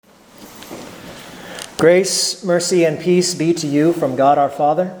Grace, mercy, and peace be to you from God our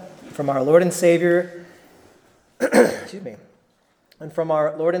Father, from our Lord and Savior, excuse me, and from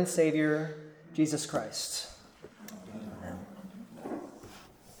our Lord and Savior, Jesus Christ. Amen.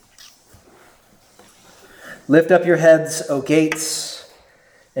 Lift up your heads, O gates,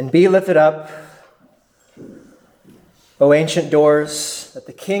 and be lifted up, O ancient doors, that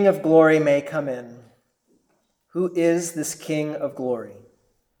the King of glory may come in. Who is this King of glory?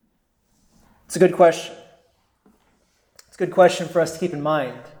 It's a good question. It's a good question for us to keep in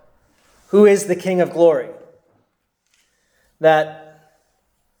mind. Who is the King of glory? That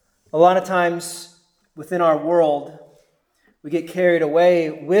a lot of times within our world, we get carried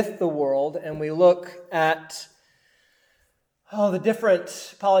away with the world and we look at the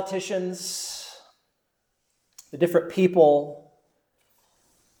different politicians, the different people,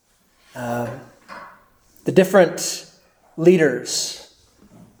 the different leaders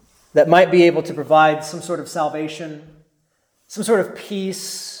that might be able to provide some sort of salvation, some sort of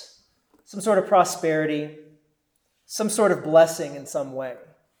peace, some sort of prosperity, some sort of blessing in some way.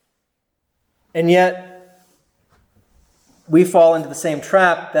 And yet, we fall into the same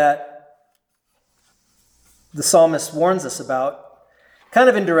trap that the psalmist warns us about, kind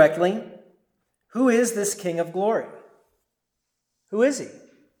of indirectly. Who is this King of glory? Who is he?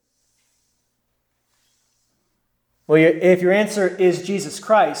 Well, if your answer is Jesus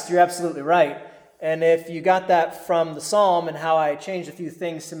Christ, you're absolutely right. And if you got that from the psalm and how I changed a few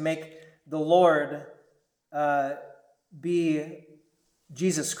things to make the Lord be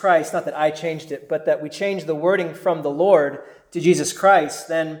Jesus Christ, not that I changed it, but that we changed the wording from the Lord to Jesus Christ,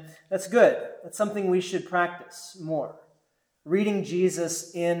 then that's good. That's something we should practice more. Reading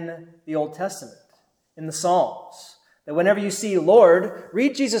Jesus in the Old Testament, in the Psalms. That whenever you see Lord,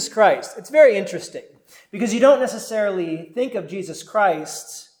 read Jesus Christ. It's very interesting. Because you don't necessarily think of Jesus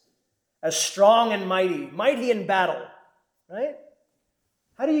Christ as strong and mighty in battle, right?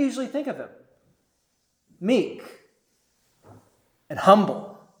 How do you usually think of him? Meek and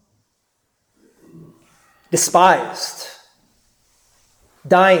humble, despised,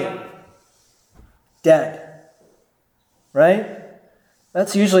 dying, dead, right?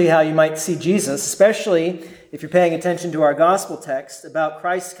 That's usually how you might see Jesus, especially if you're paying attention to our gospel text about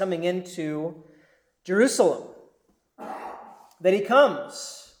Christ coming into Jerusalem, that he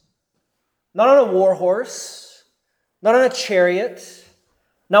comes, not on a war horse, not on a chariot,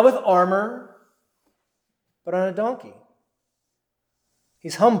 not with armor, but on a donkey.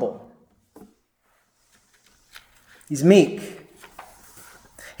 He's humble. He's meek.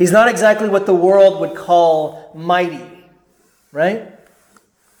 He's not exactly what the world would call mighty, right?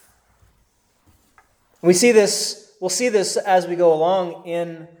 We'll see this as we go along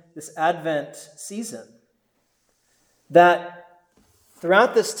in this Advent season, that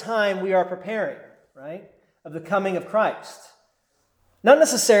throughout this time we are preparing, right, of the coming of Christ. Not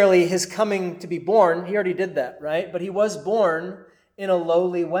necessarily his coming to be born, he already did that, right? But he was born in a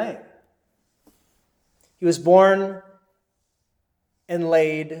lowly way. He was born and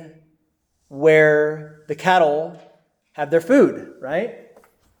laid where the cattle have their food, right?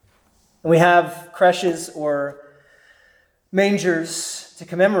 And we have creches or mangers to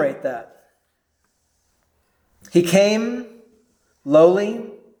commemorate that. He came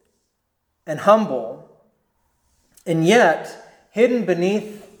lowly and humble, and yet hidden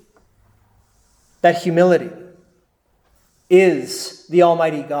beneath that humility is the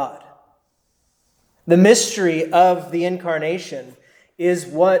Almighty God. The mystery of the incarnation is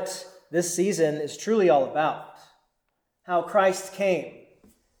what this season is truly all about. How Christ came.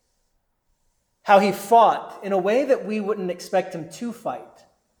 How he fought in a way that we wouldn't expect him to fight.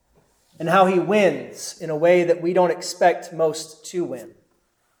 And how he wins in a way that we don't expect most to win.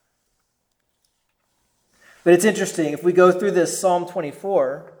 But it's interesting, if we go through this Psalm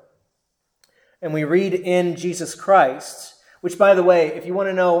 24, and we read in Jesus Christ, which, by the way, if you want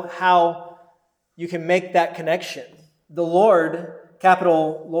to know how you can make that connection, the Lord,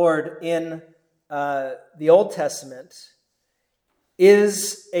 capital Lord in the Old Testament,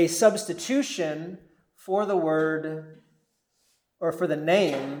 is a substitution for the word, or for the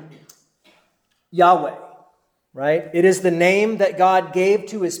name, Yahweh, right? It is the name that God gave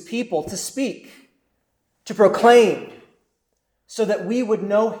to his people to speak, to proclaim, so that we would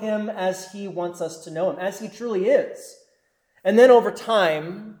know him as he wants us to know him, as he truly is. And then over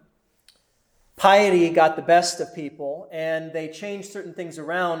time, piety got the best of people, and they changed certain things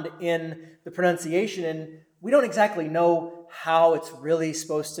around in the pronunciation, and we don't exactly know how it's really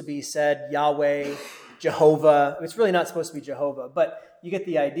supposed to be said, Yahweh, Jehovah. It's really not supposed to be Jehovah, but you get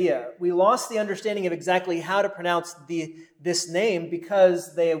the idea. We lost the understanding of exactly how to pronounce this name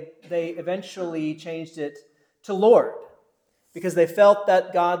because they eventually changed it to Lord, because they felt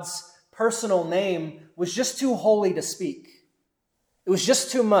that God's personal name was just too holy to speak. It was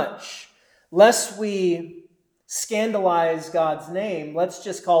just too much. Lest we scandalize God's name, let's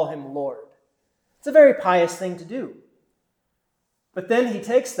just call him Lord. It's a very pious thing to do. But then he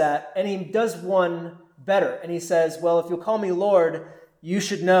takes that and he does one better. And he says, well, if you'll call me Lord, you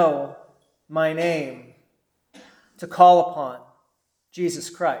should know my name to call upon, Jesus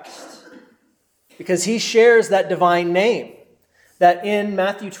Christ. Because he shares that divine name. That in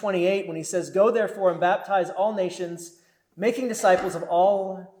Matthew 28, when he says, go therefore and baptize all nations, making disciples of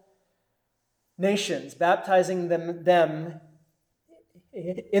all nations, baptizing them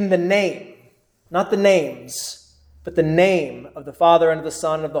in the name, not the names, but the name of the Father and of the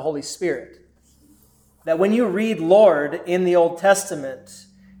Son and of the Holy Spirit. That when you read Lord in the Old Testament,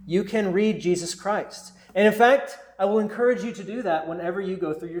 you can read Jesus Christ. And in fact, I will encourage you to do that whenever you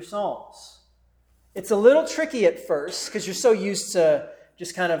go through your Psalms. It's a little tricky at first because you're so used to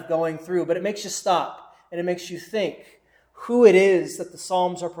just kind of going through, but it makes you stop and it makes you think who it is that the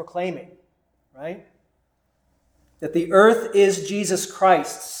Psalms are proclaiming, right? That the earth is Jesus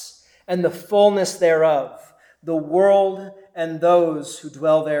Christ's and the fullness thereof, the world and those who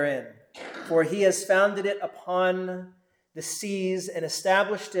dwell therein. For he has founded it upon the seas and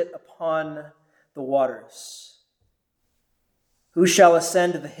established it upon the waters. Who shall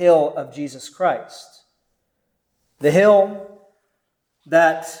ascend to the hill of Jesus Christ? The hill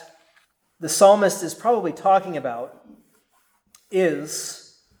that the psalmist is probably talking about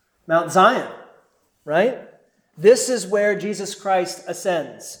is Mount Zion, right? This is where Jesus Christ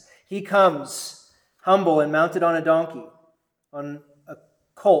ascends. He comes humble and mounted on a donkey, on a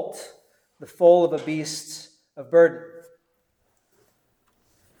colt, the foal of a beast of burden.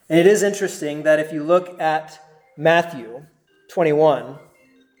 And it is interesting that if you look at Matthew 21,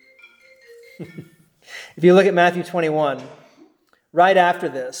 if you look at Matthew 21, right after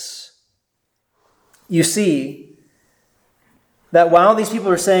this, you see that while these people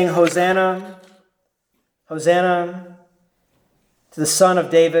are saying, Hosanna, Hosanna to the Son of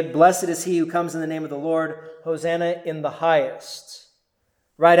David, blessed is he who comes in the name of the Lord, Hosanna in the highest.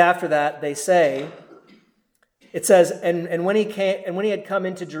 Right after that, they say, it says, and when he had come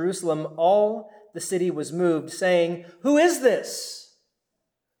into Jerusalem, all the city was moved, saying, who is this?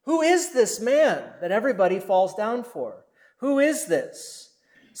 Who is this man that everybody falls down for? Who is this?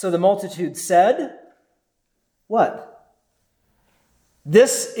 So the multitude said, what?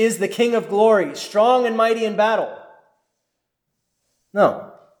 This is the King of glory, strong and mighty in battle.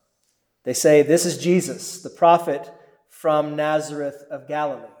 No. They say, this is Jesus, the prophet from Nazareth of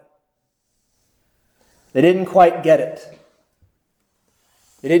Galilee. They didn't quite get it.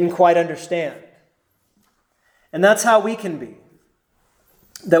 They didn't quite understand. And that's how we can be.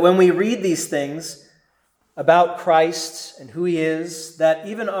 That when we read these things about Christ and who he is, that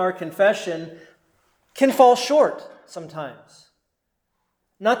even our confession can fall short sometimes.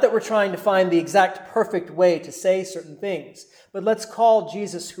 Not that we're trying to find the exact perfect way to say certain things, but let's call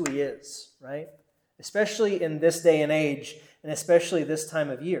Jesus who he is, right? Especially in this day and age, and especially this time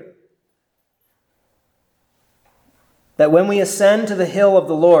of year. That when we ascend to the hill of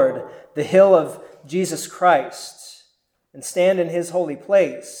the Lord, the hill of Jesus Christ, and stand in his holy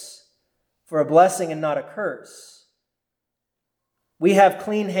place for a blessing and not a curse, we have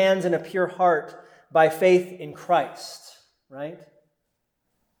clean hands and a pure heart by faith in Christ, right?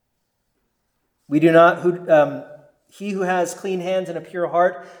 We do not, he who has clean hands and a pure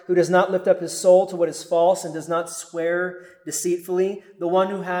heart, who does not lift up his soul to what is false and does not swear deceitfully, the one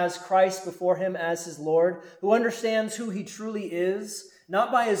who has Christ before him as his Lord, who understands who he truly is,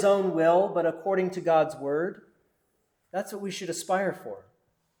 not by his own will, but according to God's word. That's what we should aspire for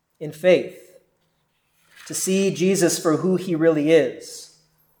in faith, to see Jesus for who he really is,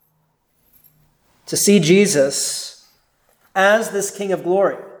 to see Jesus as this King of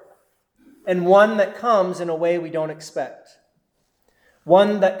glory, and one that comes in a way we don't expect.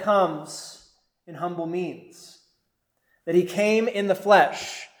 One that comes in humble means. That he came in the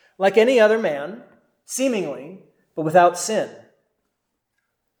flesh, like any other man, seemingly, but without sin.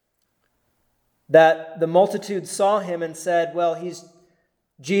 That the multitude saw him and said, well, he's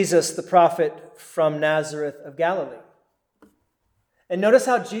Jesus, the prophet from Nazareth of Galilee. And notice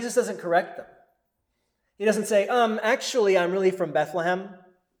how Jesus doesn't correct them. He doesn't say, actually, I'm really from Bethlehem,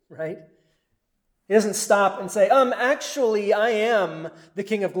 right? He doesn't stop and say, actually, I am the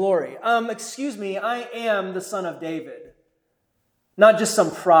King of glory. Excuse me, I am the Son of David. Not just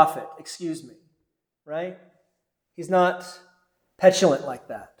some prophet, excuse me, right? He's not petulant like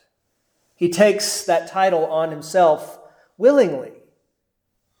that. He takes that title on himself willingly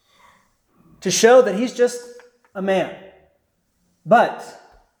to show that he's just a man. But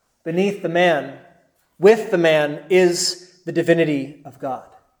beneath the man, with the man, is the divinity of God.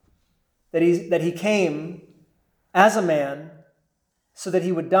 That he came as a man so that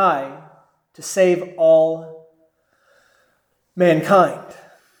he would die to save all mankind.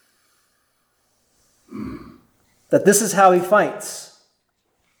 That this is how he fights.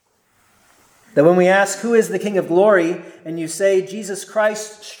 That when we ask, who is the King of glory, and you say, Jesus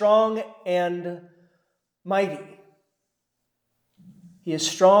Christ, strong and mighty. He is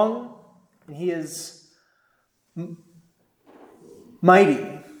strong and he is mighty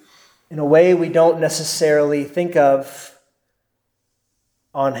in a way we don't necessarily think of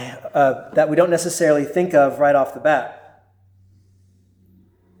right off the bat.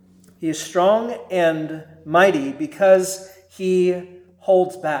 He is strong and mighty because he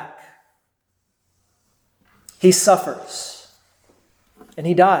holds back. He suffers and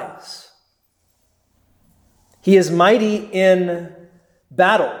he dies. He is mighty in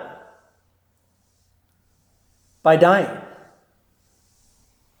battle by dying,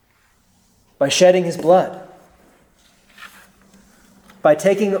 by shedding his blood, by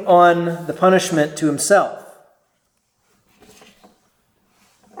taking on the punishment to himself.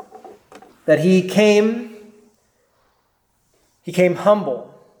 That he came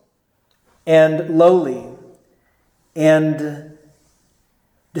humble and lowly and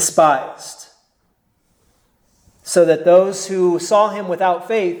despised, so that those who saw him without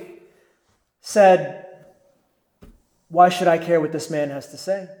faith said, why should I care what this man has to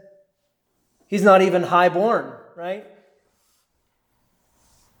say? He's not even highborn, right?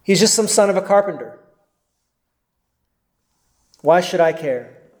 He's just some son of a carpenter. Why should I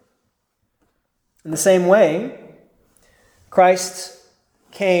care? In the same way, Christ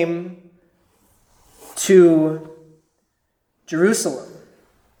came to Jerusalem.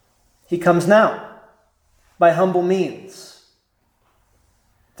 He comes now by humble means,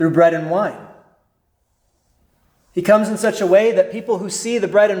 through bread and wine. He comes in such a way that people who see the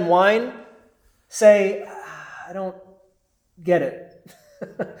bread and wine say, I don't get it.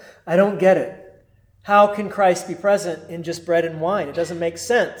 I don't get it. How can Christ be present in just bread and wine? It doesn't make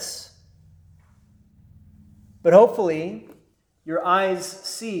sense. But hopefully, your eyes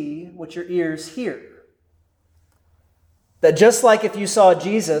see what your ears hear. That just like if you saw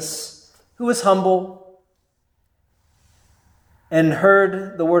Jesus, who was humble, and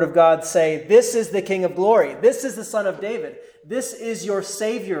heard the word of God say, this is the King of glory, this is the Son of David, this is your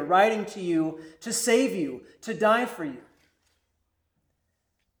Savior writing to you to save you, to die for you.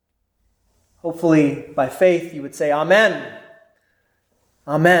 Hopefully, by faith, you would say, Amen.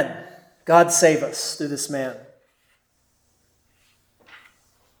 Amen. God save us through this man.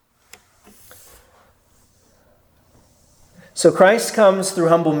 So Christ comes through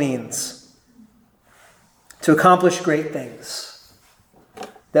humble means to accomplish great things,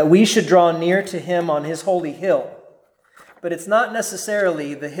 that we should draw near to him on his holy hill. But it's not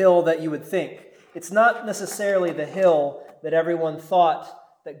necessarily the hill that you would think. It's not necessarily the hill that everyone thought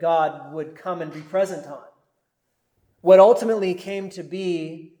that God would come and be present on. What ultimately came to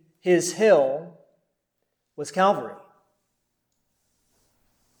be his hill was Calvary.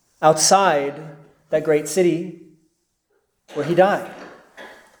 Outside that great city where he died,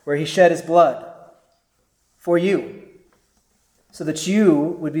 where he shed his blood for you, so that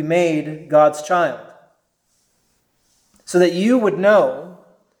you would be made God's child, so that you would know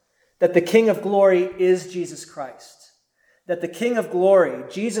that the King of glory is Jesus Christ, that the King of glory,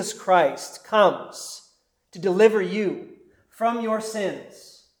 Jesus Christ, comes to deliver you from your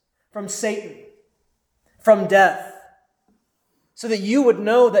sins, from Satan, from death, so that you would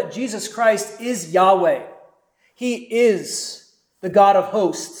know that Jesus Christ is Yahweh. He is the God of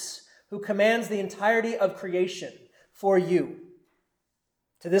hosts who commands the entirety of creation for you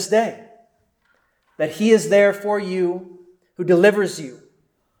to this day. That he is there for you, who delivers you,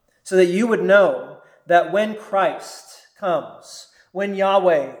 so that you would know that when Christ comes, when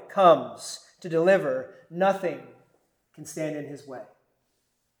Yahweh comes to deliver, nothing can stand in his way.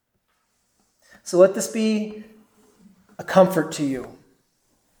 So let this be a comfort to you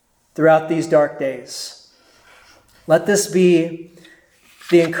throughout these dark days. Let this be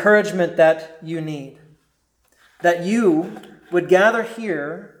the encouragement that you need, that you would gather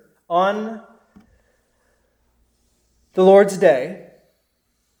here on the Lord's Day,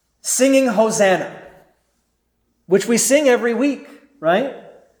 singing Hosanna, which we sing every week, right?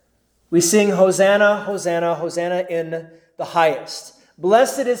 We sing Hosanna, Hosanna, Hosanna in the highest.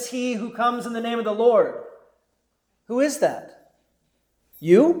 Blessed is he who comes in the name of the Lord. Who is that?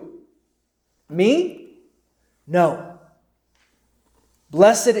 You? Me? No.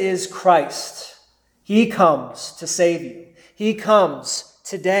 Blessed is Christ. He comes to save you. He comes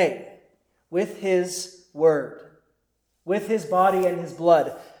today with his word, with his body and his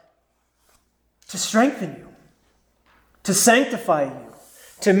blood, to strengthen you, to sanctify you,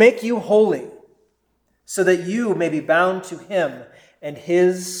 to make you holy, so that you may be bound to him and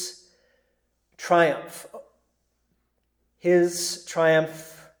his triumph. His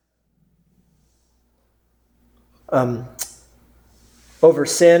triumph over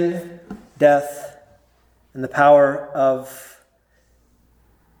sin, death, and the power of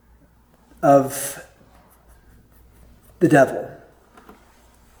the devil.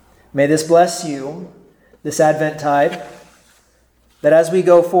 May this bless you, this Adventtide, that as we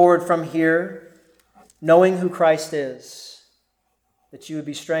go forward from here, knowing who Christ is, that you would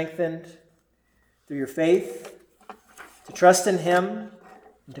be strengthened through your faith, to trust in him,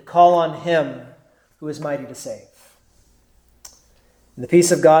 and to call on him who is mighty to save. And the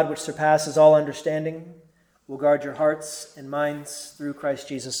peace of God, which surpasses all understanding, will guard your hearts and minds through Christ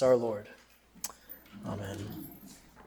Jesus our Lord. Amen.